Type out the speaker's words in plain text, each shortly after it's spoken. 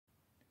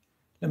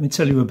Let me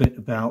tell you a bit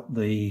about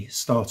the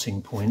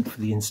starting point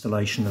for the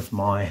installation of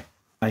my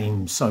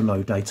AIM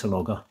Solo data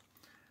logger.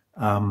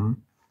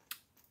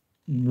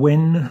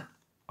 When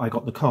I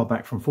got the car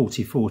back from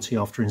 4040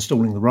 after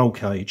installing the roll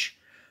cage,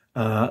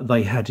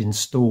 they had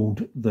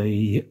installed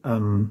the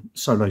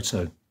Solo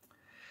 2.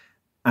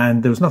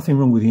 And there was nothing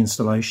wrong with the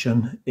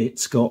installation.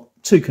 It's got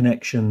two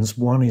connections.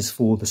 One is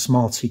for the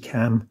Smarty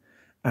Cam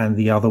and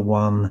the other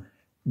one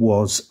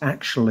was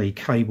actually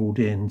cabled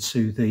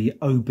into the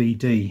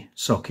OBD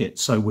socket,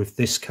 so with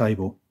this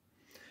cable.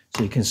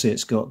 So you can see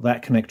it's got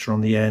that connector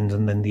on the end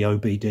and then the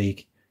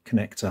OBD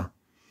connector.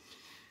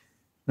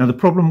 Now the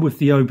problem with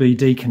the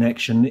OBD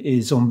connection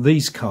is on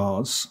these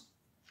cars,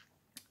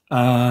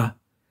 the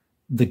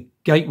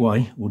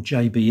gateway, or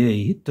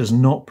JBE, does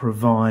not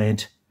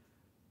provide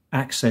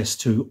access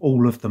to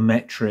all of the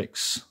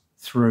metrics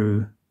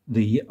through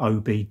the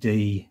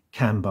OBD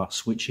CAN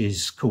bus, which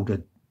is called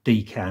a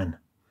DCAN.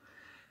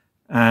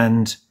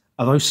 And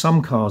although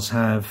some cars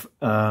have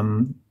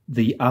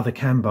the other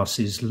CAN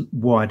buses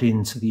wired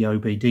into the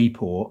OBD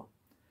port,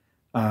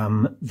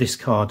 this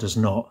car does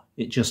not.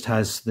 It just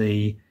has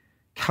the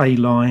K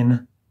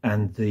line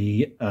and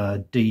the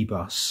D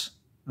bus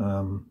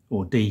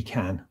or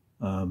DCAN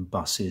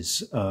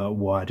buses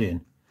wired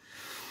in.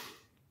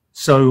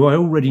 So I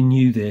already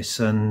knew this,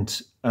 and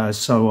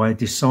so I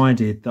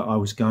decided that I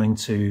was going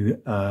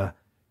to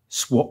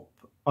swap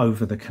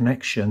over the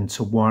connection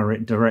to wire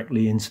it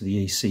directly into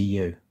the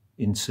ECU,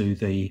 into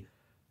the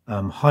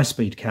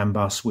high-speed CAN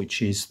bus,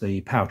 which is the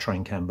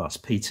powertrain CAN bus,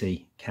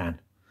 PT CAN.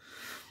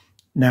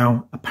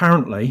 Now,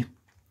 apparently,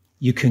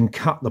 you can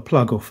cut the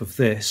plug off of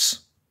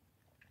this,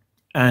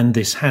 and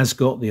this has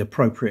got the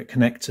appropriate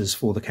connectors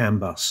for the CAN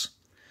bus.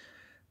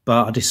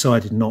 But I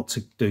decided not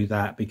to do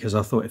that because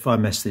I thought if I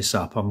mess this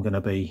up, I'm going to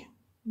be,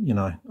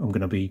 I'm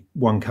going to be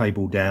one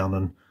cable down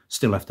and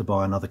still have to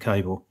buy another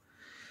cable.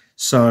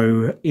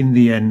 So in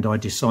the end, I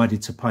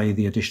decided to pay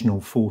the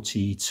additional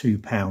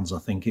 £42, I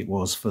think it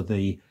was, for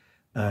the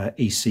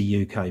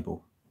ECU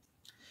cable.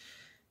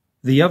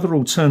 The other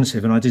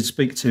alternative, and I did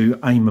speak to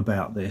AIM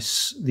about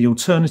this, the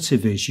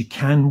alternative is you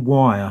can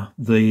wire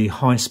the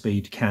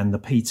high-speed CAN, the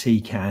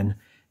PT CAN,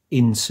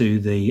 into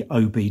the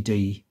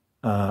OBD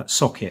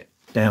socket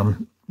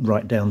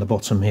right down the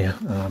bottom here.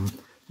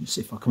 Let's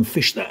see if I can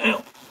fish that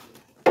out.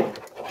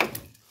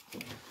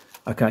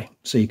 Okay,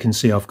 so you can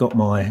see I've got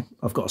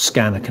a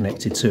scanner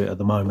connected to it at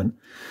the moment,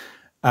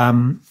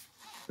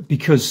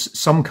 because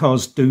some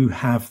cars do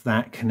have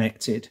that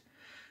connected.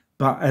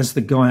 But as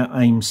the guy at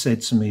AIM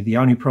said to me, the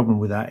only problem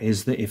with that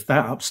is that if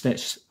that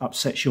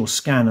upsets your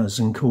scanners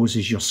and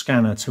causes your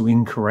scanner to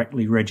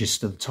incorrectly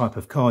register the type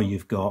of car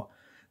you've got,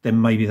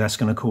 then maybe that's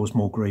going to cause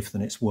more grief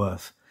than it's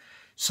worth.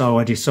 So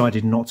I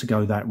decided not to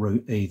go that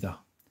route either.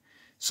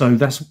 So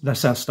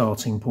that's our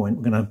starting point.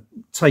 We're going to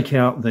take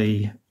out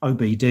the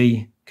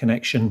OBD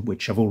connection,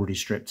 which I've already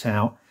stripped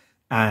out,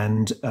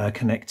 and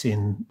connect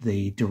in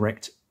the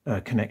direct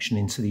connection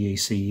into the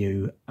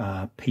ECU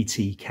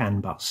PT CAN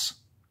bus.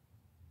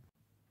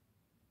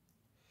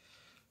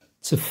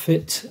 To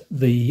fit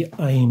the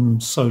AIM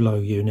Solo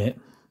unit,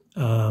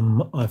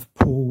 I've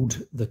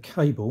pulled the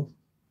cable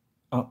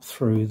up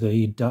through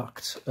the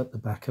duct at the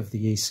back of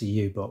the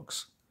ECU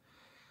box.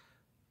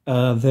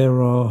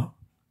 There are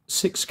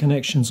 6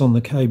 connections on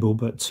the cable,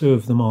 but 2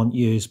 of them aren't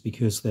used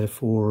because they're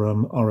for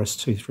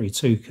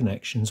RS232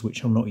 connections,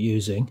 which I'm not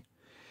using.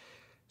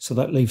 So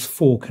that leaves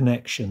 4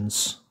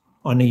 connections.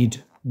 I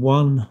need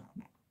one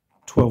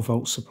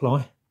 12-volt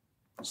supply,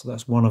 so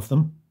that's one of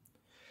them.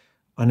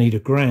 I need a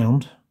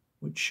ground,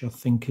 which I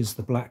think is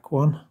the black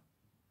one.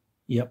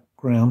 Yep,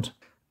 ground.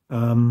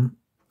 And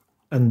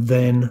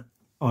then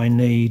I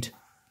need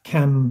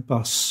CAN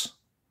bus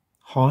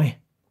high,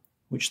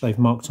 which they've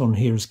marked on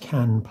here as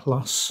CAN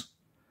plus,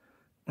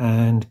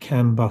 and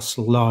CAN bus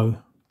low,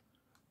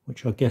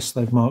 which I guess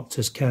they've marked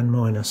as CAN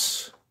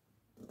minus.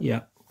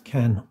 Yeah,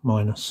 CAN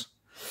minus.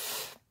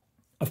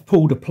 I've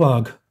pulled a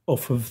plug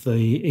off of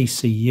the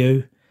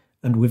ECU,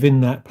 and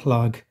within that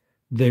plug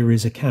there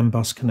is a CAN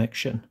bus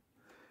connection.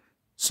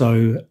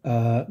 So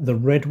the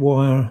red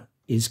wire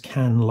is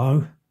CAN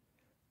low,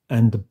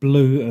 and the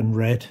blue and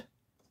red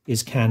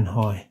is CAN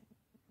high.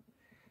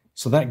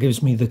 So that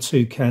gives me the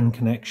 2 CAN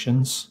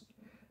connections.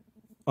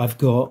 I've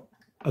got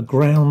a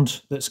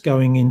ground that's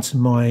going into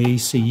my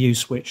ECU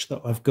switch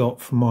that I've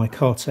got for my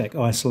Cartec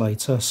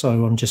isolator,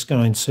 so I'm just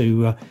going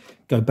to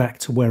go back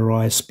to where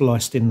I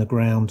spliced in the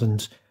ground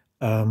and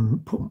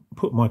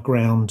put my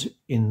ground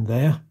in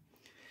there.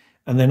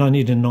 And then I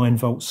need a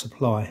 9-volt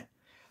supply.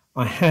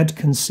 I had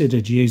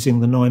considered using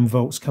the 9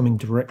 volts coming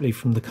directly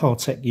from the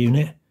Cartec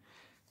unit,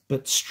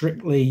 but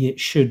strictly it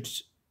should,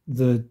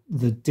 the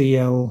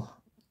DL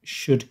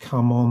should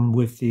come on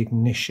with the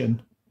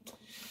ignition.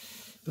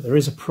 But there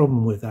is a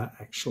problem with that,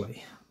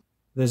 actually.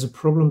 There's a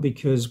problem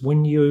because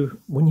when you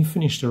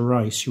finish a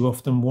race, you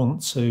often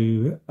want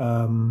to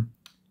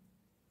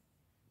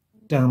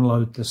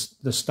download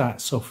the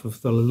stats off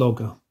of the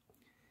logger,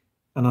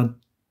 and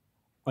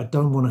I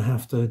don't want to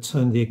have to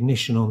turn the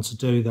ignition on to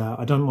do that.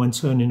 I don't mind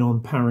turning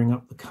on powering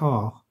up the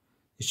car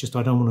It's just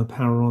I don't want to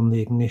power on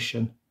the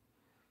ignition.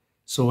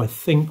 So I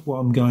think what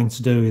I'm going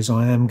to do is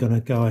I am going to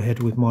go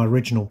ahead with my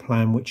original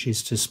plan, which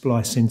is to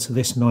splice into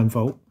this 12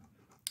 volt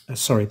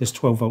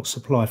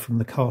supply from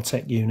the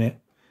CarTech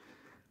unit.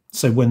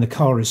 So when the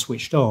car is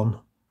switched on,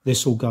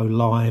 this will go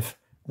live.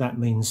 That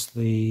means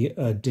the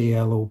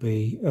DL will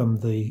be,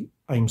 the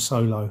AIM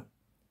Solo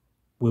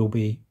will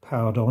be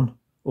powered on,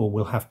 or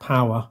will have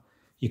power.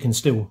 You can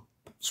still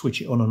switch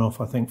it on and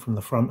off, I think, from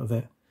the front of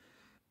it.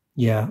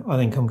 Yeah, I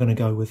think I'm going to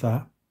go with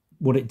that.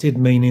 What it did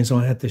mean is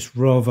I had this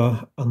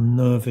rather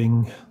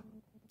unnerving,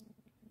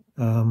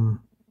 I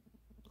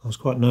was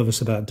quite nervous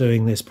about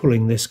doing this,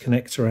 pulling this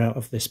connector out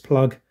of this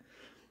plug.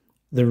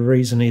 The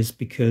reason is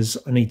because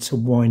I need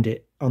to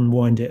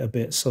unwind it a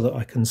bit so that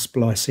I can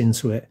splice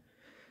into it.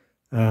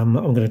 I'm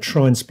going to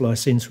try and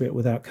splice into it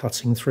without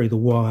cutting through the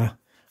wire.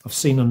 I've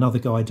seen another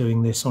guy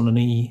doing this on an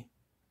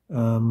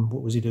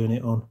what was he doing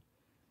it on?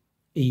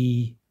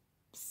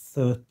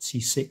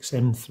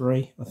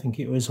 E36M3, I think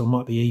it was, or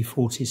might be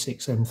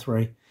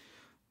E46M3.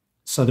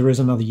 So there is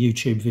another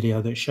YouTube video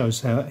that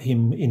shows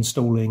him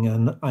installing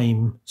an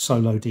AIM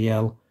Solo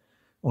DL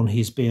on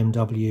his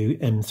BMW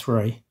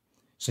M3.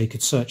 So you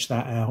could search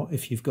that out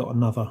if you've got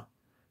another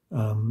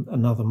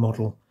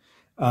model.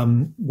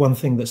 One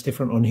thing that's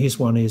different on his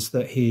one is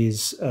that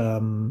his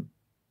CAN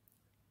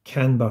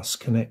bus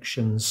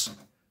connections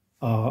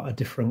are a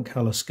different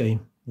colour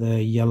scheme.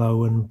 They're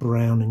yellow and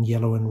brown and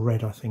yellow and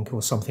red, I think,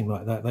 or something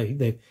like that.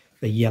 They're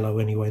yellow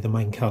anyway, the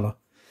main colour.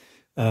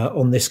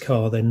 On this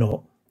car, they're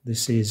not.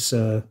 This is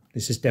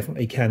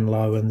definitely CAN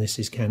low and this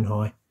is CAN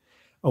high.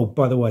 Oh,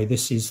 by the way,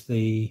 this is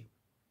the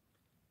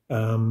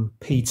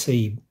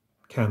PT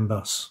CAN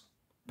bus,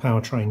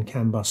 powertrain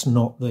CAN bus,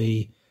 not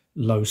the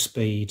low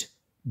speed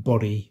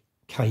body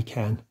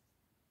K-CAN.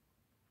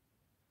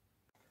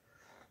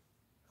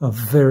 I've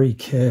very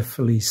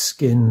carefully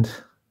skinned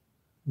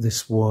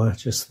this wire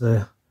just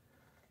there.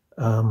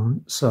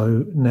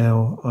 So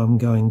now I've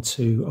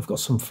got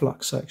some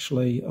flux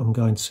actually. I'm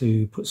going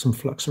to put some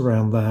flux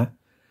around that,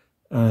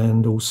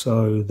 and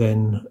also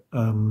then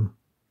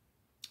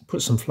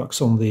put some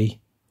flux on the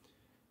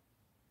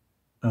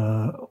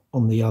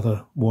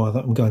other wire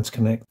that I'm going to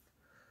connect.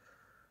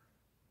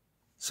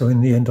 So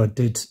in the end I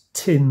did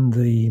tin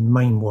the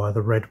main wire,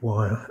 the red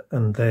wire,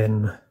 and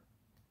then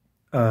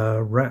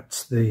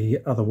wrapped the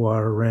other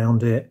wire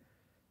around it,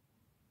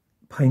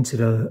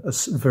 painted a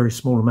very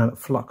small amount of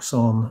flux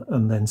on,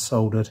 and then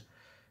soldered.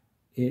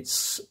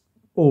 It's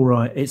all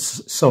right,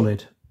 it's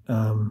solid.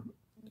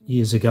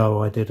 Years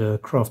ago I did a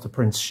craft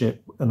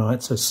apprenticeship and I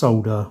had to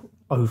solder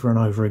over and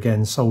over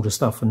again, solder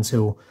stuff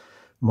until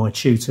my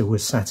tutor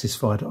was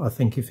satisfied. I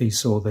think if he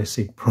saw this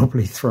he'd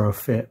probably throw a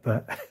fit,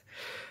 but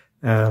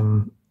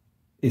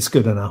it's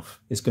good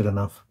enough. It's good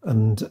enough.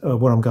 And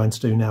what I'm going to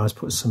do now is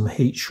put some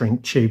heat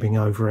shrink tubing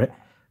over it,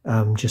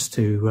 just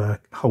to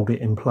hold it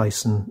in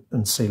place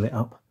and seal it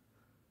up.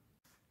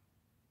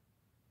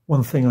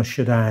 One thing I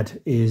should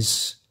add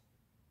is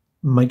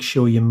make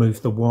sure you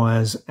move the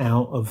wires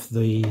out of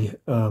the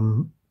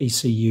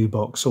ECU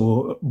box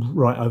or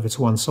right over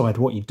to one side.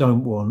 What you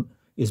don't want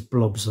is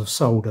blobs of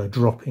solder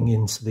dropping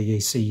into the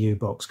ECU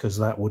box, because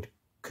that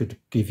could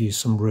give you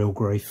some real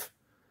grief.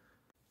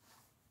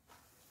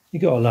 You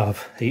gotta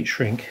love heat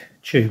shrink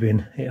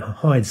tubing. It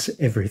hides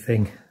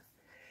everything.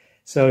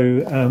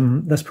 So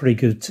that's pretty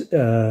good.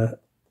 I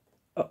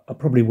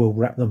probably will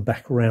wrap them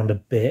back around a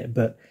bit,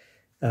 but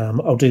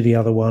I'll do the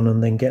other one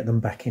and then get them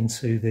back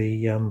into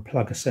the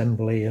plug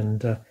assembly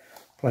and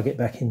plug it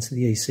back into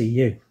the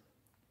ECU.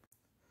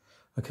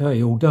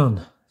 Okay, all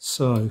done.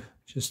 So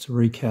just to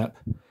recap,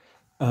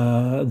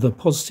 the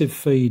positive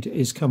feed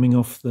is coming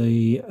off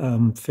the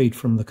feed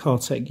from the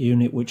CarTech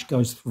unit, which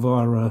goes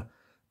via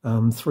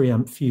a 3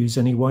 amp fuse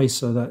anyway,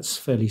 so that's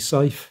fairly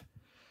safe.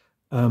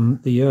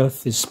 The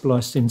earth is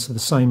spliced into the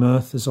same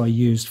earth as I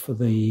used for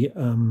the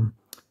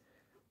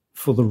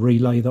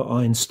relay that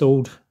I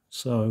installed,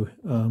 so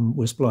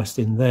we're spliced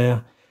in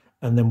there.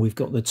 And then we've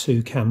got the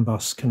two CAN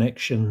bus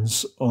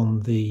connections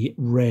on the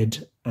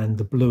red and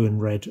the blue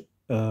and red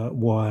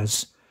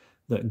wires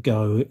that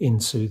go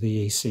into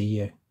the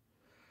ECU.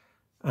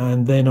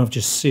 And then I've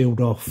just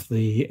sealed off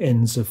the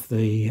ends of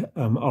the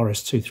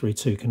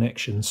RS232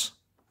 connections.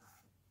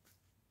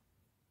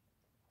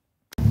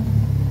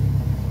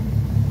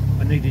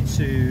 I needed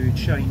to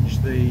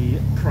change the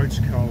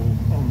protocol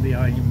on the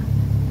AIM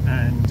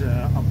and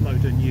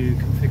upload a new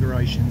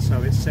configuration,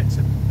 so it's set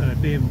to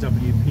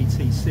BMW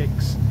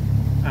PT6,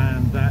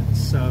 and that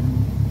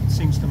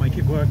seems to make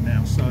it work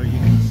now. So you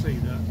can see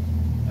that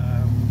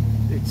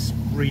it's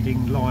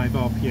reading live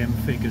RPM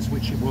figures,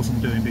 which it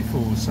wasn't doing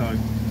before, so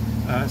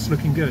it's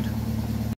looking good.